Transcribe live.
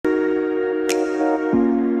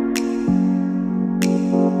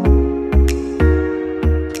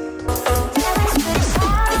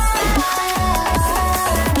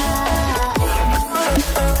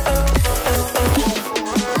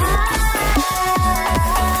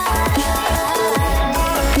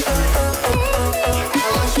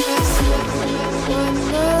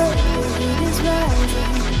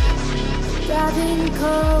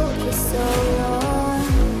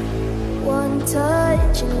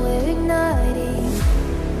we're igniting,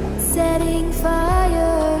 setting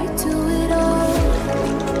fire to it all.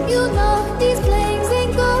 You know these flames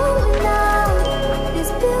ain't going out.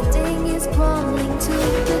 This building is crumbling to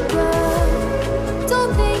the ground.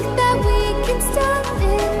 Don't think that we can stop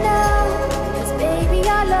it now, 'cause baby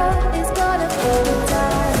our love is gonna burn it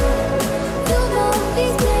down. You know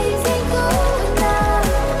these flames ain't going out.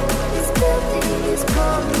 This building is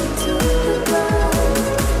crumbling to the ground.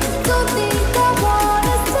 Don't think I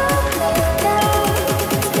wanna stop it now,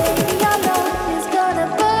 'cause baby our love is gonna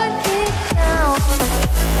burn it down.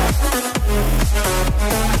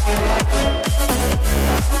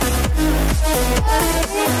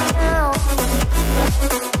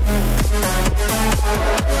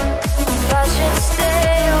 If I should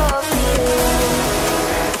stay or be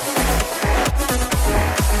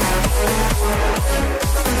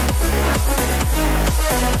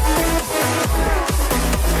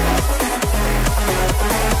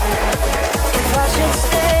If I should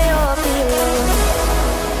stay or be alone,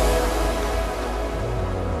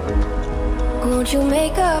 won't you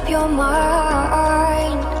make up your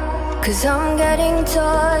mind? 'Cause I'm getting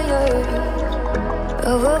tired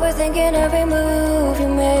of overthinking every move you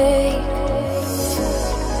make,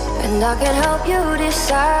 and I can help you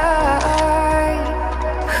decide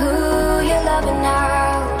who you're loving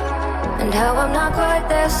now, and how I'm not quite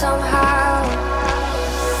there somehow.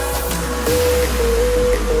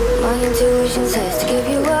 My intuition says to give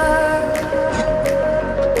you up,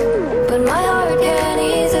 but my heart can't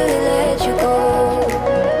easily let you go.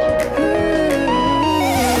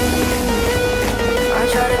 I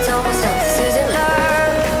try to tell myself this isn't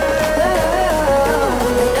love,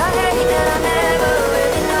 but I hate that I never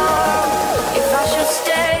really know if I should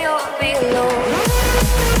stay or be alone.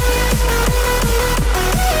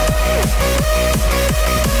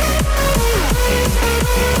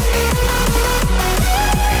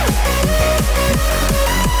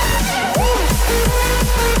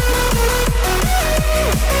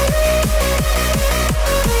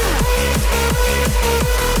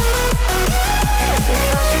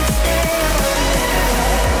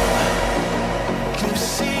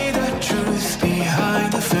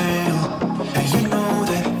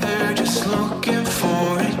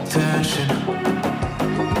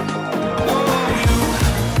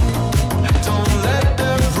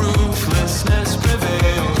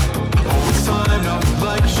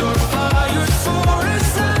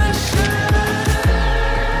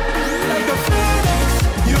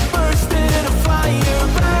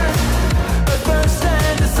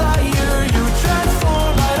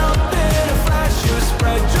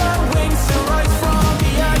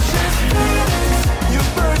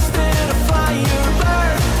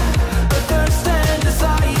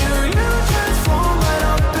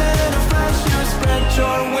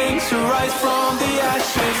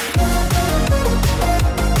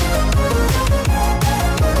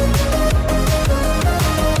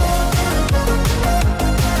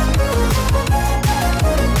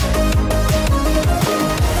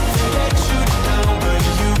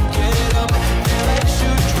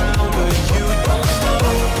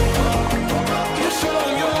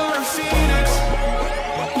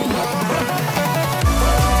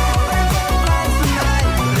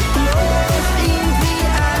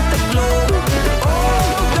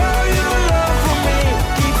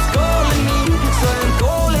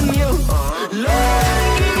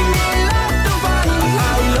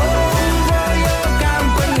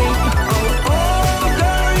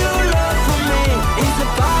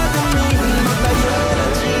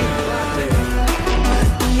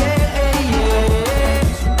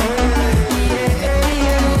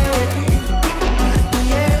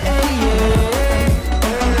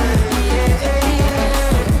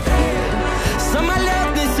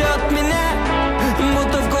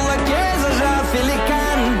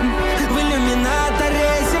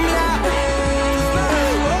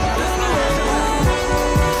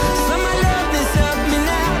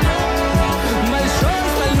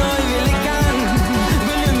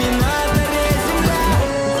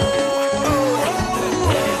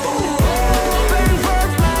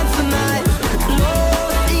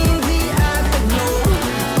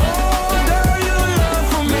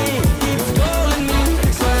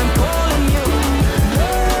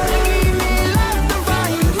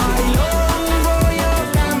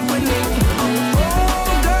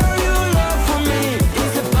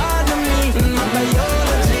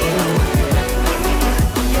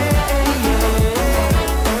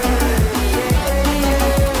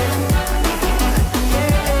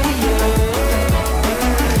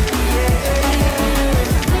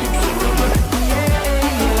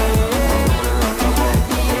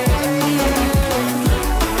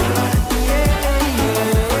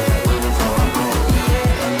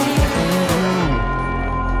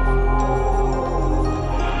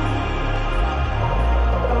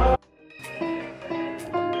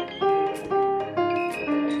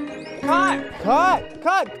 Cut!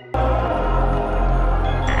 Cut!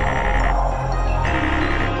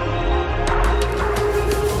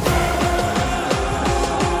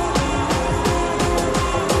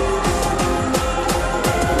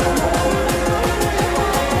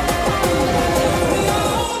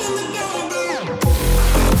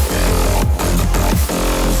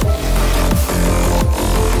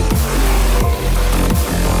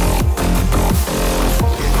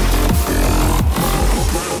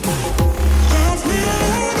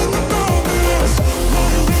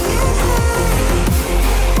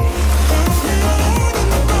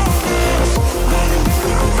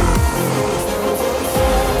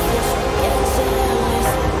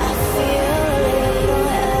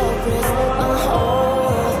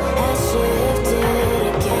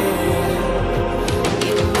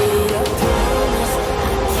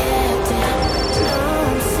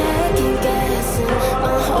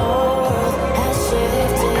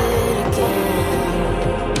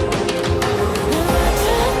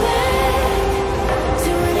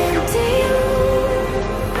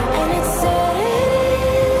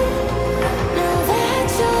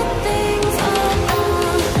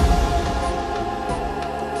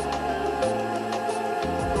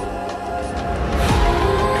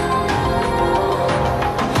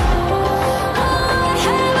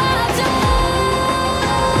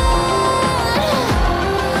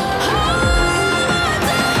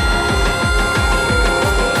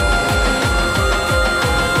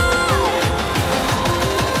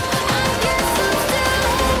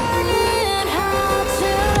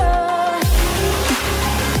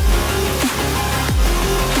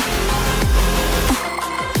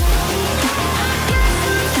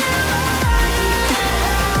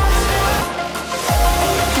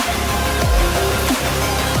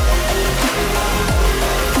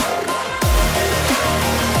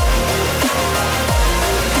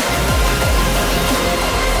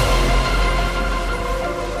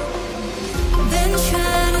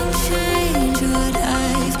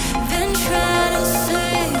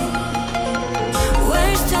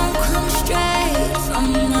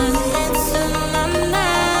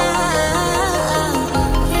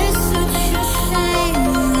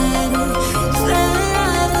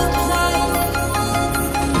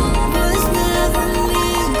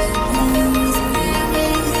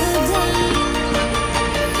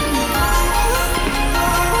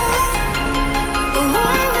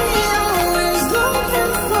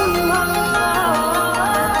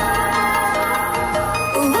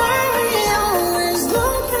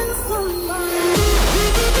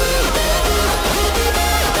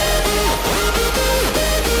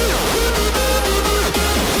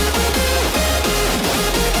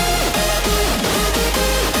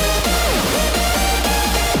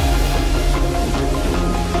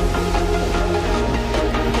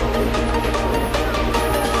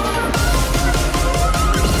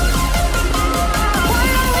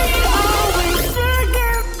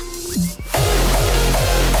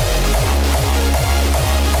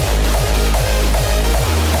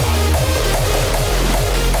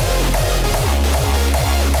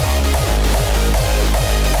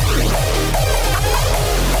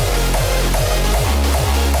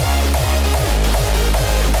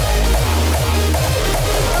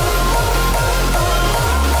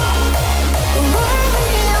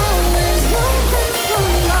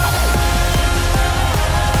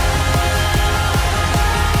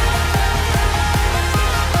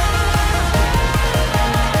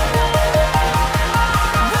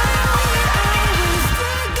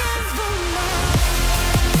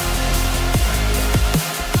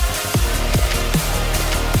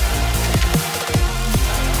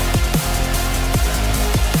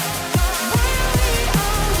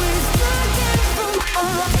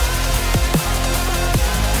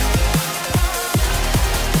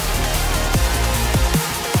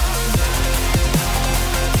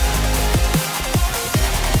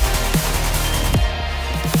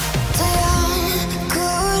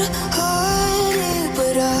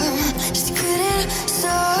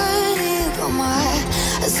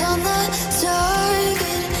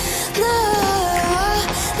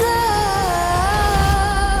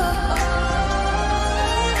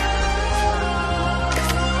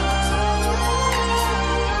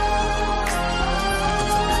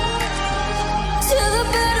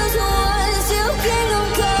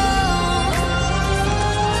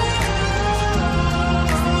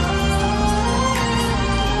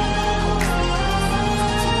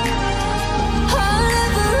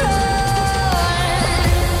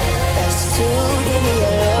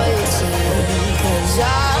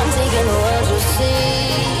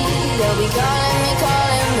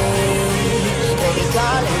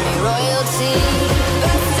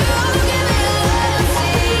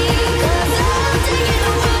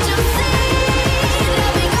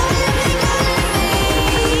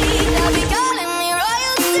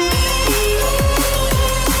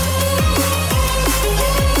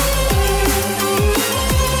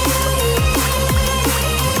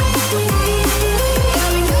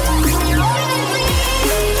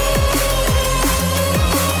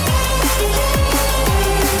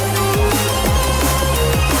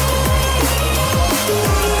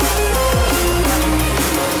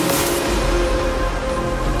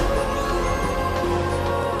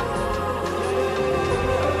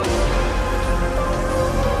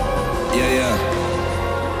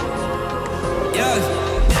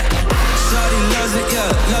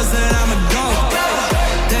 knows that I'm a goat.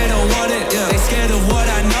 They don't want it, yeah, they scared of what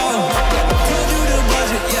I know. Told you the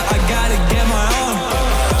budget, yeah, I gotta get my own.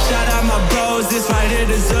 Shout out my bros, this right here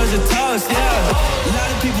deserves a toast, yeah. A lot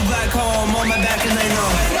of people back home on my back and they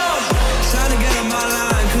know. Trying to get on my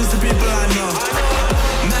line, cause the people I know.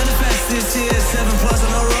 Manifest this year, 7+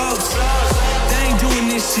 on the ropes. They ain't doing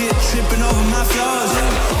this shit, tripping over my flows.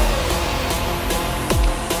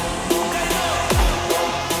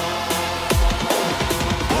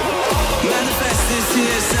 Manifest this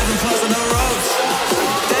year, 7+ on the ropes.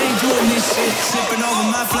 They ain't doing this shit, tripping over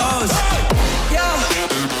my flows.